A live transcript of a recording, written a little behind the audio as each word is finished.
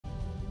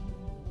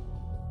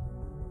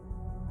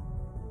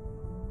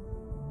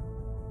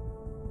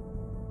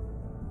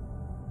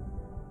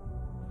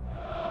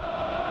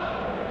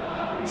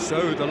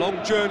So the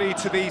long journey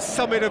to the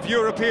summit of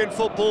European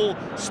football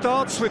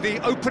starts with the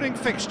opening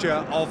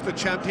fixture of the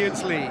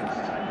Champions League.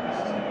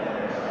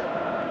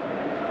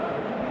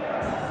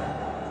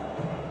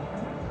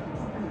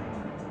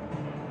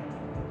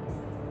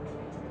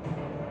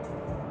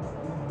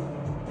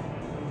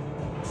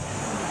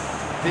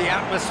 The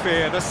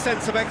atmosphere, the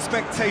sense of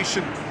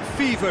expectation,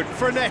 fevered,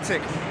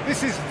 frenetic.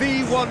 This is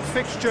the one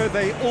fixture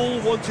they all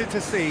wanted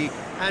to see,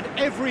 and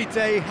every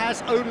day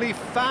has only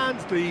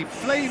fanned the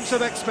flames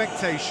of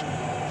expectation.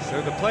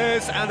 So the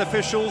players and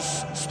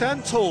officials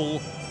stand tall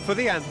for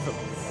the anthem.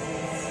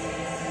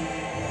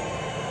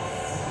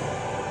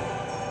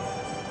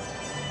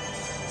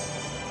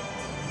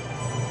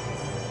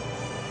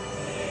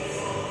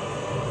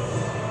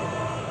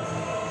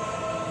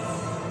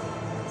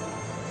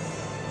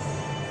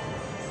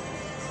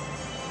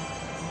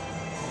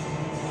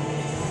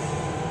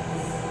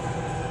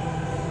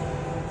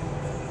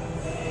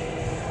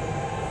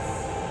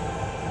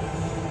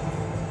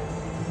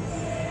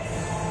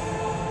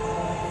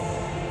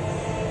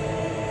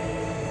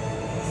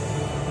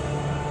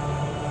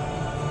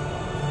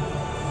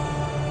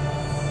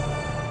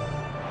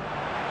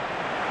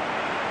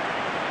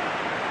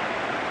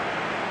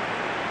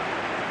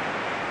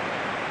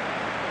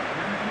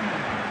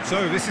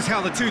 So this is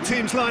how the two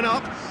teams line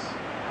up.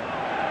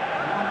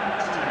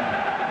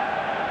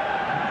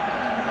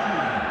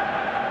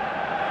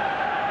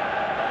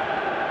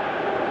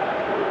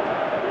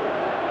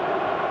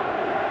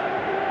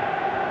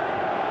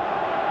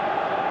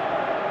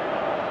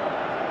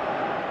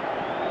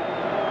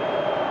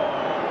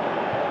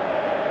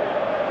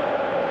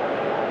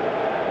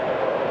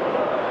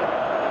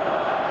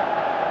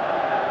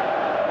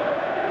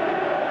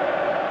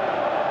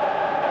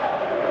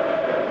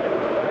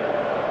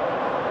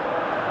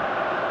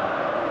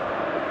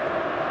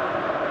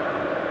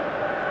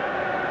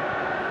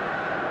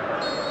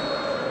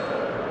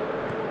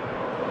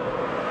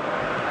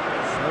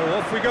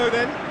 Off we go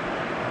then.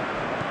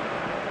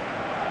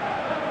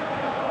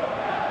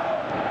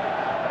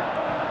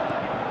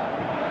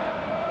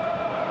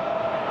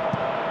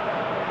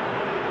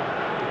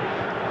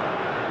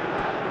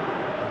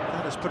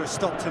 That has put a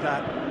stop to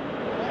that.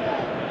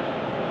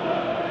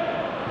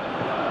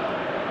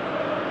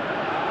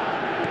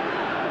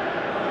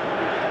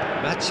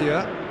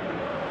 Mattia.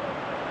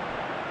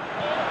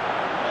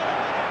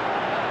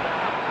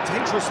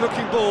 Dangerous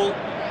looking ball.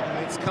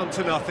 It's come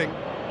to nothing.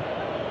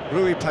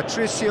 Rui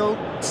Patricio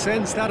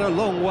sends that a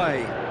long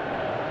way.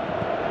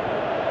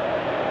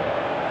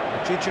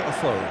 Gigi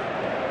Ofo.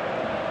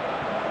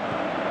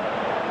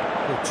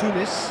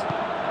 Tunis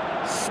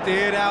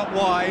steered out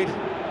wide.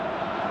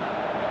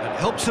 And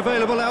help's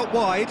available out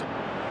wide.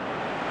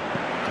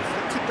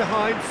 Deflected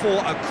behind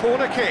for a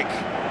corner kick.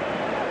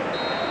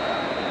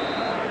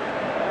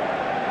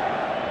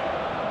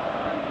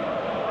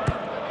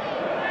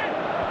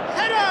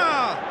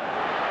 Header!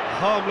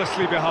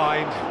 Harmlessly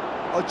behind.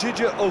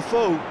 Gigi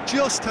Ofo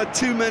just had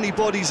too many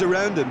bodies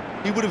around him.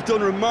 He would have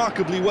done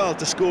remarkably well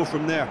to score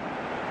from there.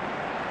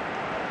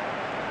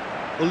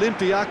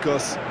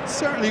 Olympiakos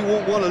certainly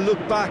won't want to look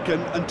back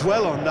and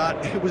dwell on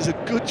that. It was a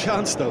good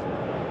chance, though.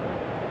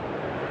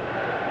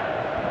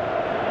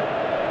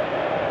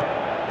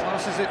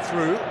 Passes it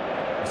through,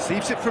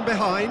 receives it from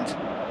behind.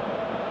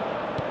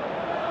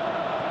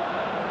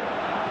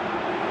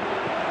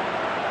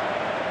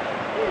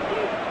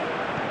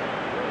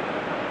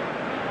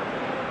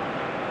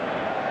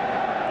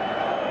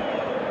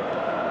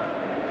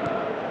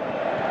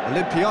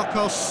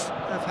 Olympiakos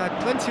have had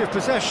plenty of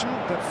possession,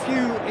 but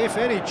few, if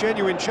any,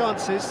 genuine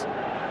chances. It's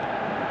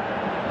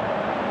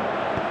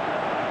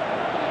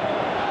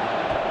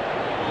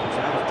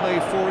out of play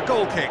for a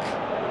goal kick.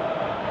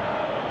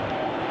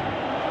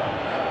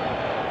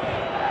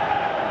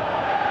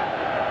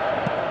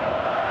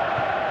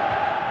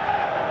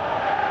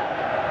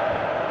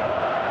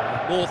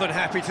 More than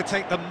happy to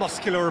take the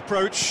muscular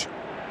approach.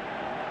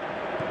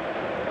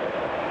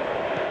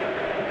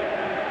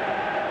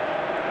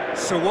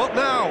 So what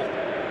now?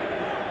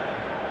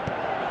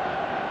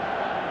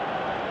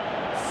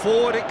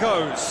 Forward it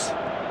goes.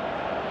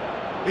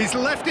 He's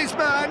left his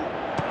man.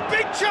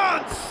 Big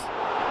chance!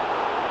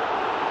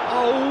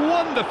 A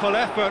wonderful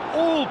effort,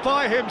 all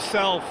by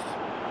himself.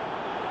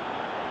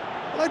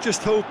 Well, I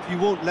just hope he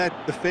won't let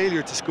the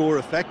failure to score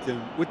affect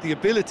him. With the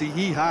ability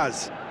he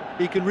has,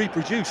 he can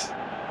reproduce.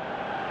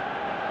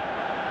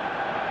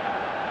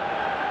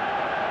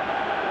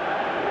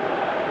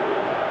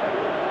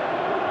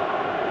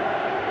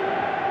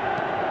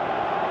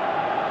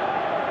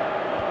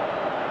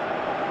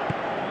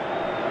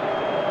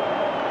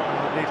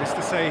 Needless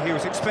to say, he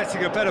was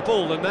expecting a better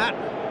ball than that.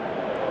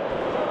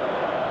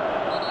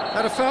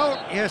 Had a foul?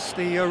 Yes,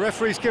 the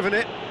referee's given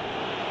it.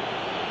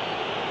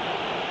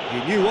 He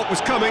knew what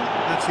was coming.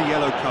 That's a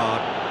yellow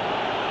card.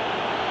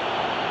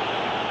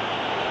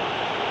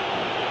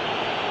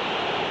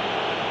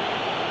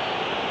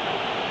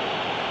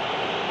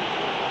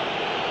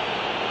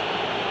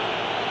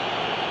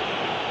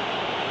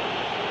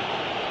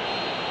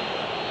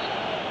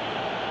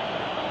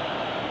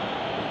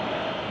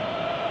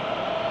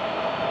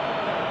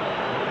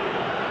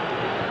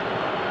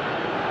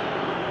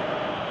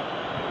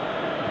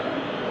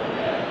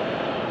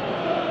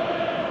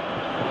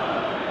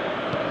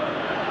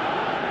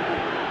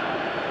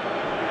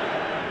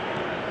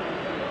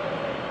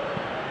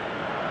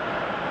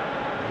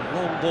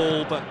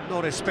 ball, but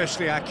not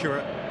especially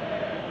accurate.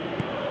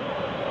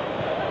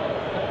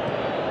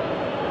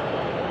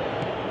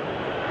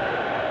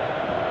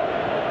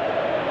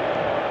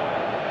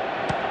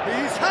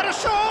 He's had a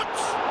shot!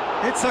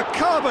 It's a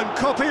carbon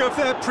copy of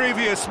their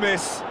previous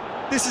miss.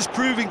 This is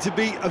proving to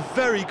be a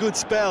very good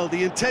spell.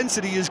 The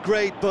intensity is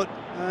great, but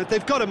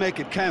they've got to make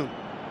it count.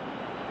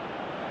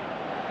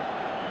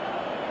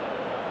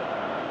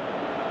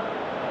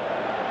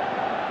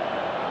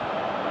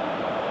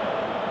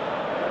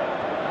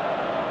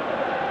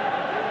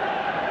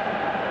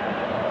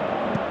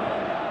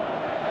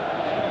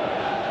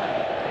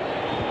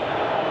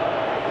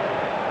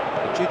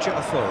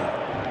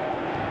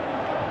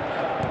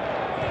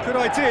 Good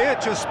idea,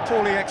 just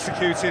poorly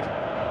executed.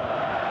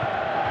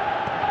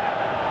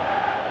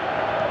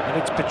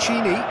 And it's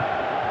Piccini.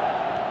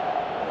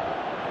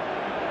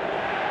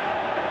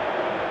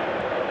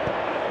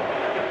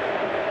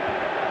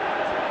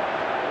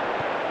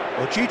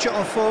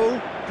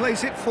 Olympiakos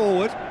plays it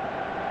forward.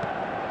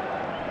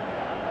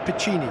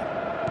 Piccini.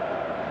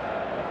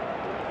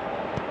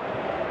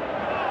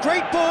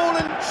 Great ball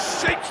and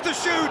shapes the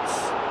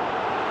shoots.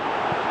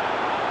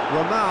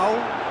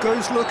 Ramau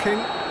goes looking,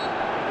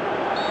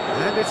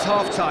 and it's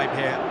half-time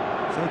here.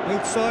 So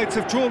both sides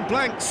have drawn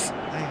blanks.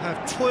 They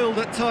have toiled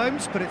at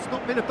times, but it's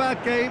not been a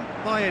bad game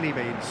by any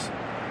means.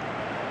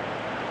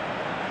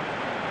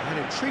 An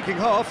intriguing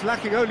half,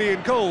 lacking only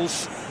in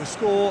goals. The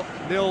score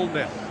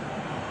 0-0.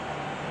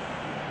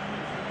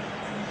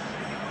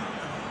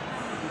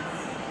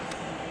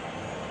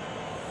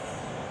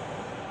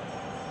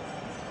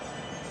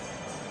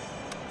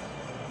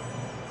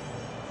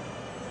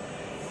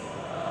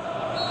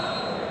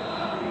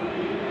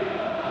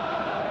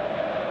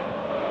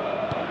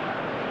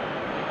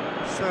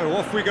 So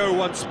off we go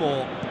once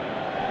more.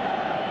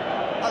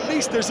 At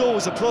least there's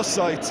always a plus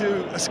side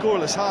to a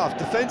scoreless half.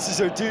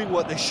 Defences are doing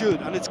what they should,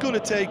 and it's going to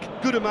take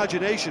good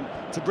imagination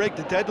to break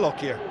the deadlock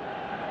here.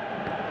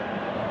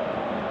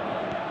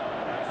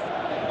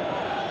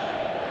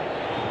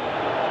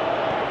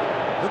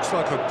 Looks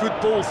like a good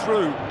ball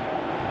through.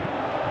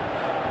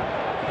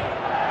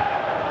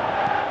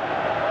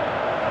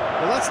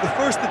 Well, that's the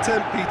first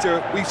attempt,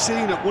 Peter, we've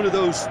seen at one of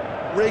those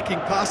raking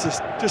passes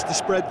just to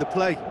spread the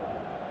play.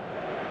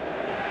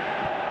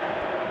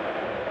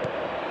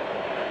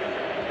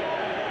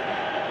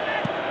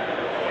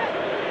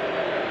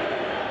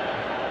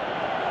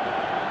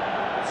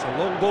 It's a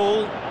long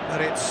ball,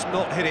 but it's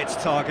not hit its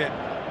target.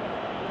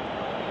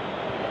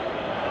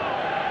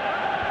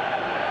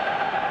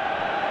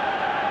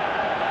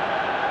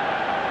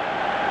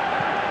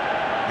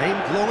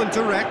 Aimed long and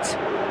direct.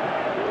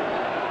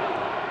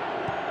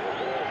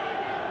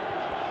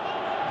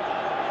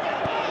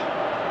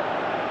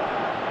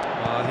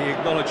 He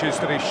acknowledges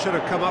that he should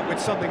have come up with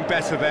something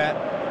better there.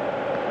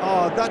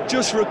 That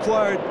just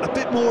required a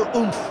bit more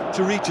oomph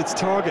to reach its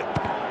target.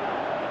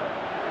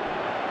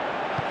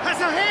 Has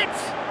a hit!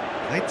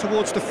 Played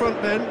towards the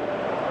front men.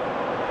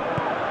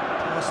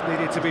 Pass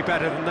needed to be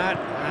better than that,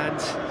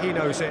 and he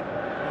knows it.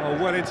 Oh,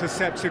 well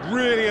intercepted,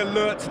 really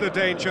alert to the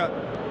danger.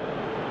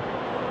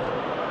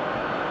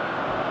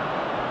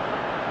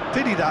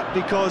 Pity that,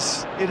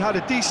 because it had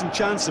a decent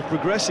chance of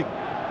progressing.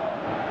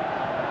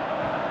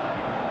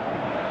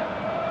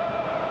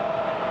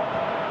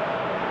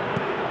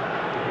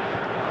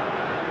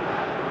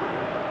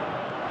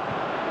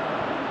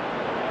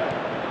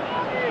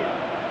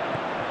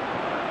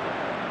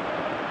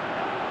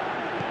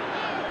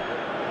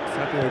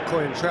 Fabio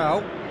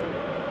Coentrao.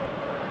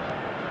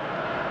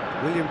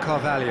 William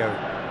Carvalho.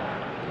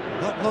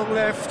 Not long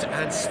left,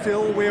 and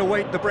still we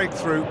await the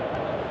breakthrough.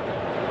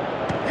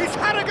 He's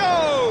had a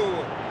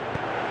go!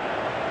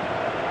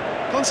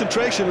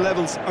 Concentration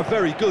levels are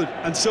very good,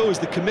 and so is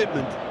the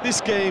commitment.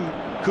 This game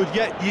could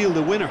yet yield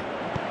a winner.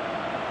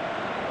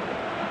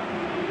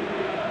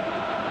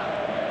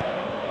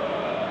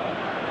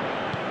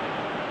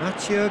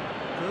 Mathieu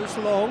goes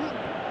long.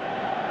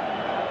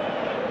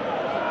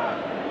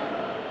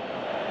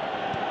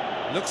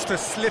 Looks to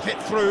slip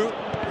it through.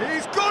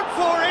 He's gone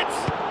for it!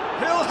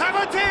 He'll have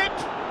a dip!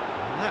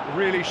 That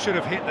really should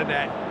have hit the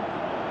net.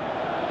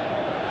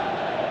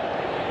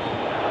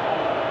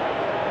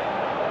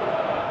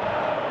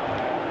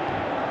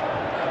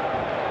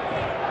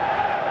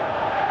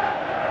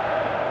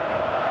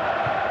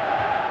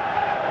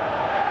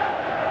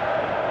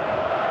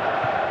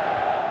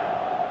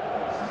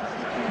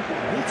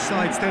 Both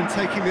sides then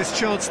taking this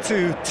chance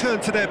to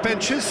turn to their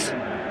benches.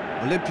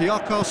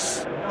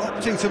 Olympiakos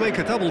opting to make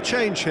a double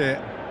change here.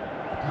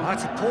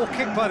 That's a poor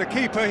kick by the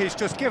keeper, he's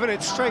just given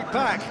it straight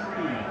back.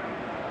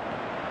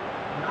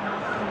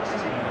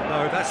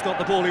 No, that's not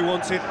the ball he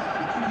wanted.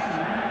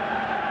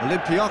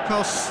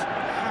 Olympiakos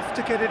have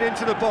to get it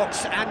into the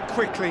box, and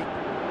quickly.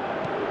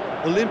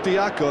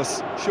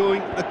 Olympiakos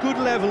showing a good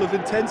level of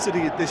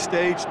intensity at this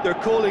stage. They're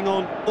calling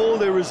on all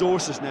their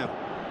resources now.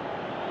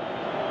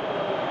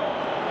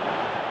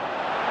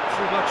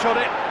 Too much on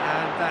it,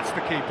 and that's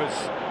the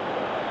keeper's.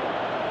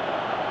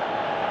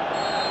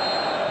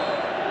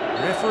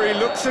 Referee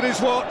looks at his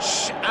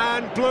watch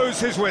and blows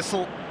his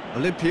whistle.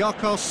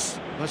 Olympiakos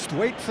must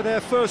wait for their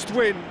first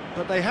win,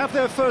 but they have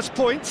their first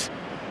point.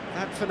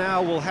 That for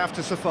now will have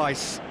to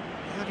suffice.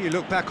 How do you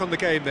look back on the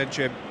game then,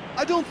 Jim?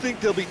 I don't think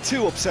they'll be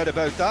too upset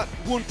about that.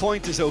 1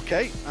 point is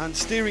okay, and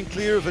steering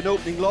clear of an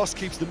opening loss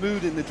keeps the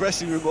mood in the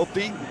dressing room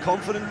upbeat and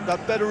confident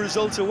that better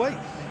results await.